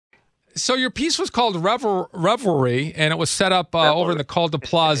So your piece was called Revelry, and it was set up over in the Calder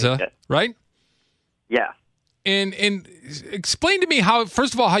Plaza, right? Yeah. And explain to me how,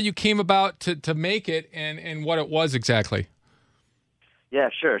 first of all, how you came about to make it and what it was exactly. Yeah,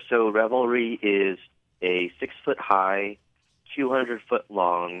 sure. So Revelry is a 6-foot-high,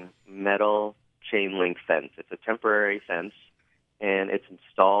 200-foot-long metal chain link fence. It's a temporary fence, and it's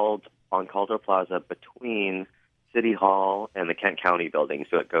installed on Calder Plaza between City Hall and the Kent County building.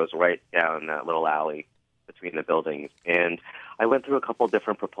 So it goes right down that little alley between the buildings. And I went through a couple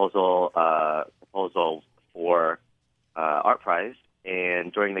different proposals for ArtPrize,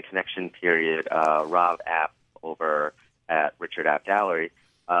 and during the connection period, Rob App over at Richard App Gallery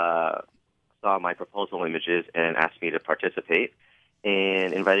saw my proposal images and asked me to participate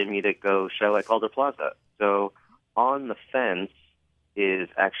and invited me to go show at Calder Plaza. So on the fence is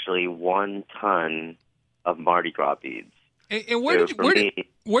actually 1 ton of Mardi Gras beads. And where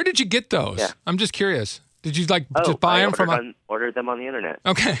did you get those? Yeah. I'm just curious. Did you just buy them from ordered them on the internet.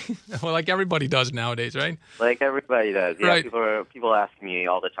 Okay. Well, like everybody does nowadays, right? Like everybody does. Yeah, right. People ask me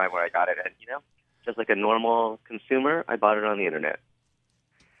all the time where I got it, and just like a normal consumer, I bought it on the internet.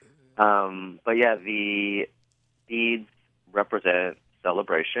 But yeah, the beads represent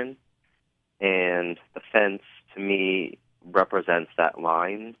celebration, and the fence to me represents that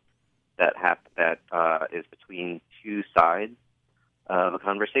line that is between two sides of a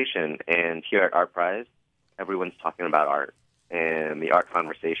conversation. And here at ArtPrize, everyone's talking about art, and the art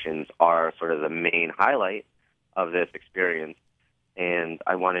conversations are sort of the main highlight of this experience. And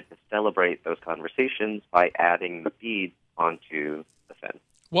I wanted to celebrate those conversations by adding the beads onto the fence.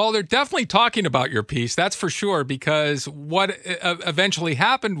 Well, they're definitely talking about your piece, that's for sure, because what eventually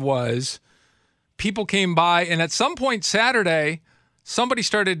happened was people came by, and at some point Saturday, somebody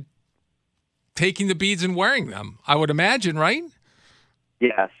started taking the beads and wearing them, I would imagine, right?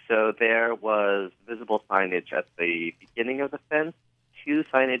 Yeah, so there was visible signage at the beginning of the fence, 2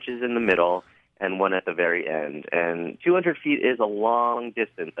 signages in the middle, and 1 at the very end. And 200 feet is a long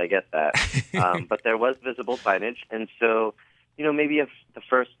distance, I get that. But there was visible signage, and so, maybe if the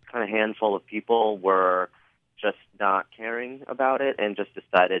first kind of handful of people were just not caring about it and just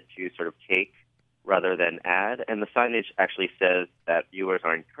decided to sort of take rather than add. And the signage actually says that viewers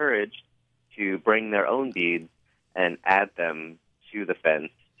are encouraged to bring their own beads and add them to the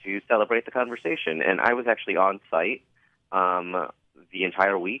fence to celebrate the conversation. And I was actually on site the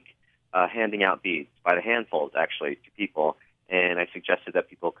entire week handing out beads by the handfuls, actually, to people. And I suggested that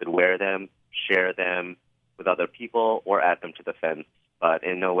people could wear them, share them with other people, or add them to the fence. But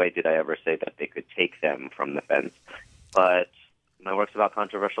in no way did I ever say that they could take them from the fence. But my work's about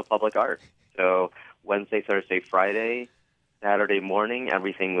controversial public art. So Wednesday, Thursday, Friday, Saturday morning,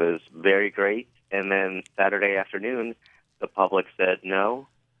 everything was very great. And then Saturday afternoon, the public said, no,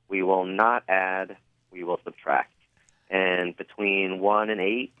 we will not add, we will subtract. And between 1 and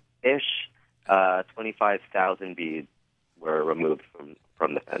 8-ish, 25,000 beads were removed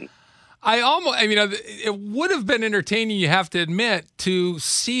from the fence. It would have been entertaining, you have to admit, to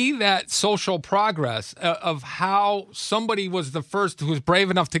see that social progress of how somebody was the first who was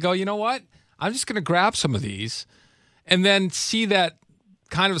brave enough to go, you know what, I'm just going to grab some of these, and then see that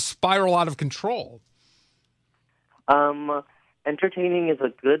kind of spiral out of control. Entertaining is a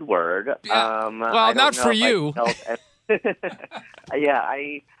good word. Yeah. Well, not for you. Yeah,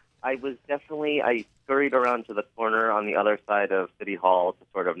 I was definitely, I scurried around to the corner on the other side of City Hall to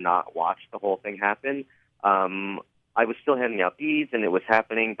sort of not watch the whole thing happen. I was still handing out beads, and it was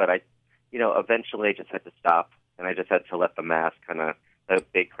happening, but eventually I just had to stop, and I just had to let the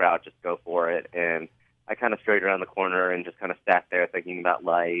big crowd just go for it. And I kind of scurried around the corner and just kind of sat there thinking about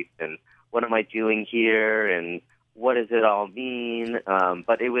life and what am I doing here and what does it all mean?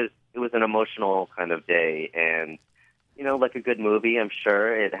 But it was an emotional kind of day, and like a good movie, I'm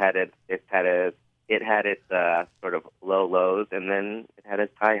sure it had its sort of low lows, and then it had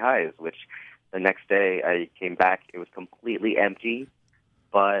its high highs. Which the next day I came back, it was completely empty,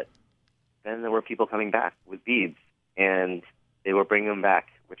 but then there were people coming back with beads, and they were bringing them back,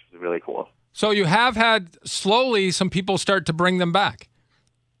 which was really cool. So you have had slowly some people start to bring them back.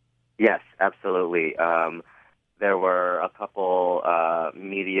 Yes, absolutely. There were a couple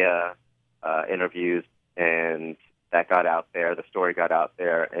media interviews, and that got out there. The story got out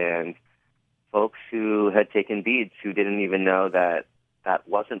there, and folks who had taken beads who didn't even know that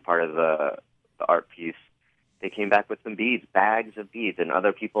wasn't part of the art piece, they came back with some beads, bags of beads, and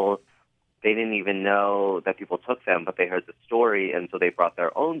other people, they didn't even know that people took them, but they heard the story, and so they brought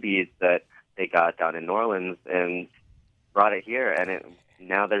their own beads that they got down in New Orleans and brought it here, and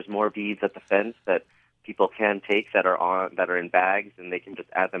now there's more beads at the fence that people can take that are in bags, and they can just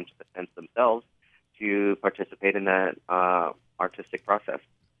add them to the tents themselves to participate in that artistic process.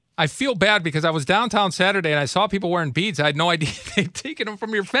 I feel bad because I was downtown Saturday and I saw people wearing beads. I had no idea they'd taken them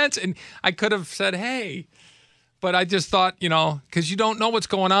from your fence, and I could have said, hey. But I just thought, because you don't know what's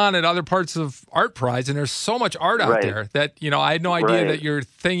going on at other parts of ArtPrize, and there's so much art out there that, I had no idea that your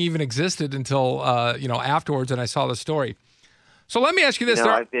thing even existed until, afterwards, and I saw the story. So let me ask you this.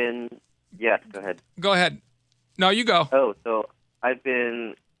 Yes, go ahead. Go ahead. No, you go. Oh, so I've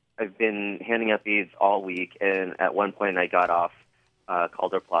been handing out beads all week, and at one point I got off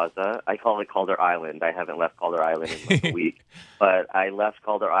Calder Plaza. I call it Calder Island. I haven't left Calder Island in like a week, but I left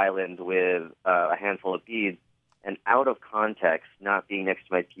Calder Island with a handful of beads, and out of context, not being next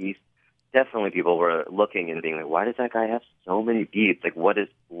to my piece, definitely people were looking and being like, why does that guy have so many beads? Like,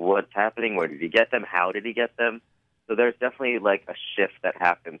 what's happening? Where did he get them? How did he get them? So there's definitely like a shift that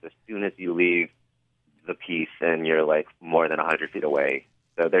happens as soon as you leave the piece and you're like more than 100 feet away.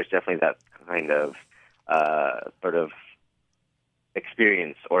 So there's definitely that kind of sort of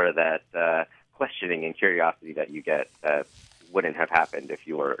experience or that questioning and curiosity that you get that wouldn't have happened if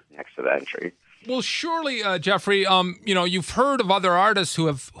you were next to the entry. Well, surely, Jeffrey, you've heard of other artists who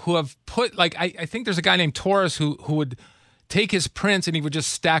have put, like, I think there's a guy named Taurus who would take his prints and he would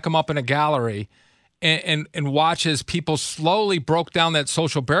just stack them up in a gallery and watch as people slowly broke down that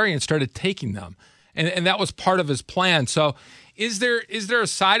social barrier and started taking them. And that was part of his plan. So is there a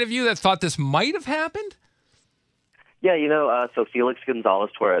side of you that thought this might have happened? Yeah, so Felix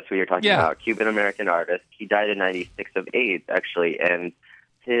Gonzalez Torres, who you're talking about, Cuban-American artist, he died in 96 of AIDS, actually, and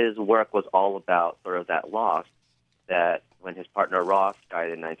his work was all about sort of that loss that when his partner Ross died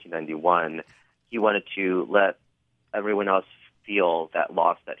in 1991, he wanted to let everyone else feel that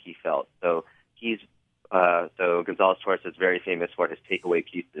loss that he felt. So so Gonzalez Torres is very famous for his takeaway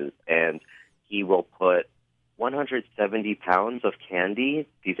pieces, and he will put 170 pounds of candy,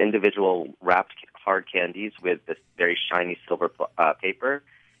 these individual wrapped hard candies with this very shiny silver paper,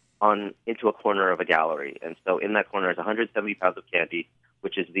 into a corner of a gallery. And so in that corner is 170 pounds of candy,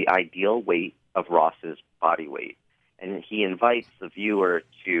 which is the ideal weight of Ross's body weight. And he invites the viewer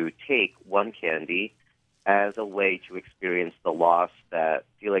to take one candy as a way to experience the loss that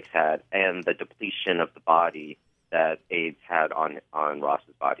Felix had and the depletion of the body that AIDS had on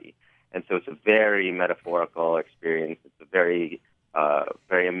Ross's body. And so it's a very metaphorical experience. It's a very,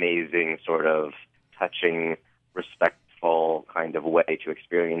 very amazing, sort of touching, respectful kind of way to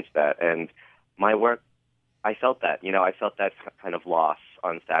experience that. And my work, I felt that. I felt that kind of loss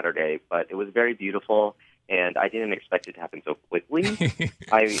on Saturday, but it was very beautiful, and I didn't expect it to happen so quickly.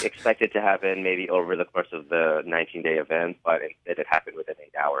 I expected it to happen maybe over the course of the 19-day event, but instead it happened within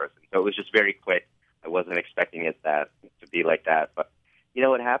 8 hours. And so it was just very quick. I wasn't expecting it to be like that, but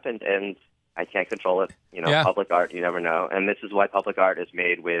it happened, and I can't control it. Public art, you never know. And this is why public art is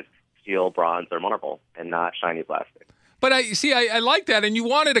made with steel, bronze, or marble, and not shiny plastic. But I like that, and you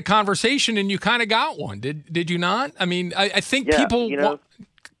wanted a conversation, and you kind of got one. Did you not? I mean, I think people.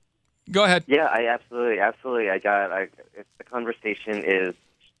 Go ahead. Yeah, I absolutely. The conversation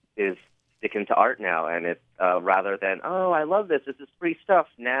is sticking to art now, and it's rather than I love this. This is free stuff.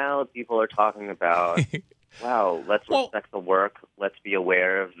 Now people are talking about. Wow, let's respect the work. Let's be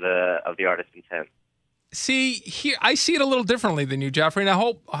aware of the artist's intent. See, here I see it a little differently than you, Jeffrey, and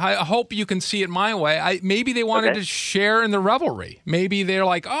I hope you can see it my way. Maybe they wanted to share in the revelry. Maybe they're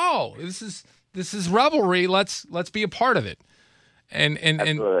like, "Oh, this is revelry. Let's be a part of it." And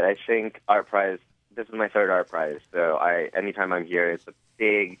absolutely, I think ArtPrize. This is my third ArtPrize, so anytime I'm here, it's a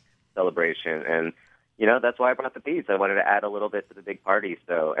big celebration, and that's why I brought the beads. I wanted to add a little bit to the big party.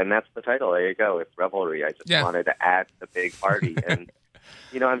 So, and that's the title. There you go. It's revelry. I just wanted to add the big party. And,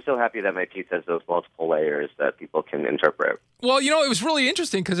 I'm so happy that my piece has those multiple layers that people can interpret. Well, it was really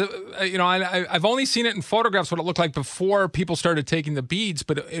interesting because, I've only seen it in photographs what it looked like before people started taking the beads,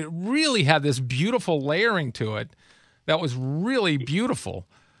 but it really had this beautiful layering to it that was really beautiful.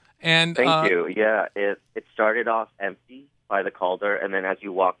 And thank you. Yeah, it started off empty by the Calder, and then as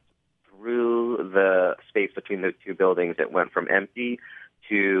you walked through the space between the two buildings, it went from empty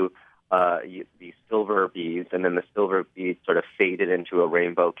to the silver beads, and then the silver beads sort of faded into a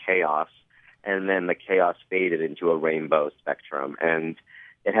rainbow chaos, and then the chaos faded into a rainbow spectrum, and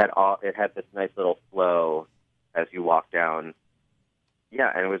it had this nice little flow as you walk down.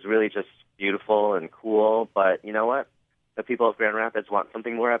 Yeah, and it was really just beautiful and cool. But you know what? The people of Grand Rapids want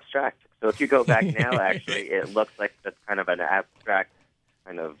something more abstract. So if you go back now, actually, it looks like that's kind of an abstract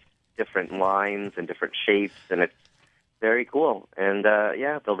kind of different lines and different shapes, and it's very cool. And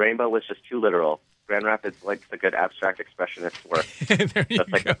the rainbow was just too literal. Grand Rapids likes a good abstract expressionist work. There you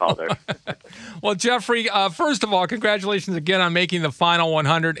Just like go. the Calder. Well, Jeffrey, first of all, congratulations again on making the final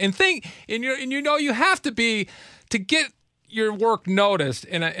 100. And you have to get your work noticed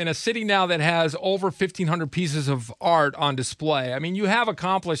in a city now that has over 1,500 pieces of art on display. I mean, you have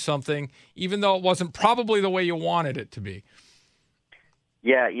accomplished something, even though it wasn't probably the way you wanted it to be.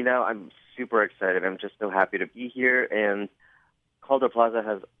 Yeah, I'm super excited. I'm just so happy to be here. And Calder Plaza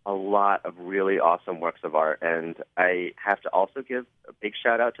has a lot of really awesome works of art. And I have to also give a big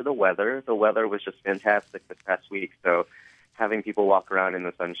shout out to the weather. The weather was just fantastic this past week. So having people walk around in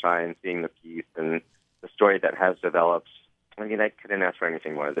the sunshine, seeing the piece and the story that has developed, I mean, I couldn't ask for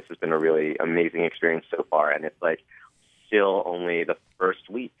anything more. This has been a really amazing experience so far, and it's like still only the first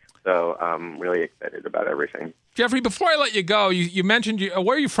week. So I'm really excited about everything. Jeffrey, before I let you go, you mentioned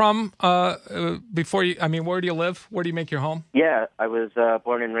where are you from? Where do you live? Where do you make your home? Yeah, I was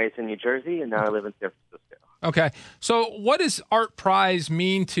born and raised in New Jersey, and now I live in San Francisco. Okay. So what does ArtPrize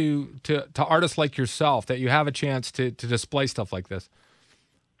mean to artists like yourself, that you have a chance to display stuff like this?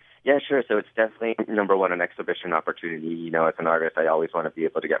 Yeah, sure. So it's definitely, number one, an exhibition opportunity. As an artist, I always want to be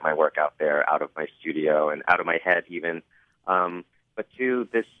able to get my work out there, out of my studio and out of my head even. But two,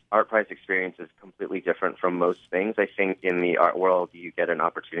 this ArtPrize experience is completely different from most things. I think in the art world, you get an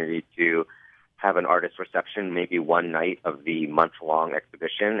opportunity to have an artist reception maybe one night of the month-long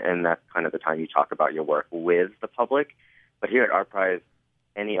exhibition, and that's kind of the time you talk about your work with the public. But here at ArtPrize,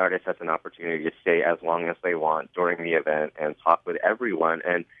 any artist has an opportunity to stay as long as they want during the event and talk with everyone.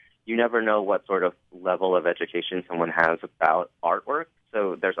 And you never know what sort of level of education someone has about artwork.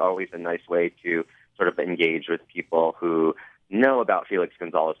 So there's always a nice way to sort of engage with people who know about Felix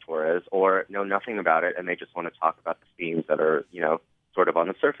Gonzalez-Torres or know nothing about it, and they just want to talk about the themes that are, sort of on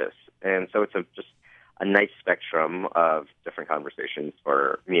the surface. And so it's just a nice spectrum of different conversations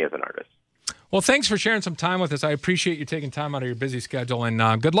for me as an artist. Well, thanks for sharing some time with us. I appreciate you taking time out of your busy schedule,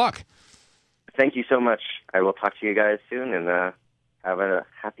 and good luck. Thank you so much. I will talk to you guys soon, and have a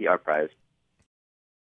happy ArtPrize.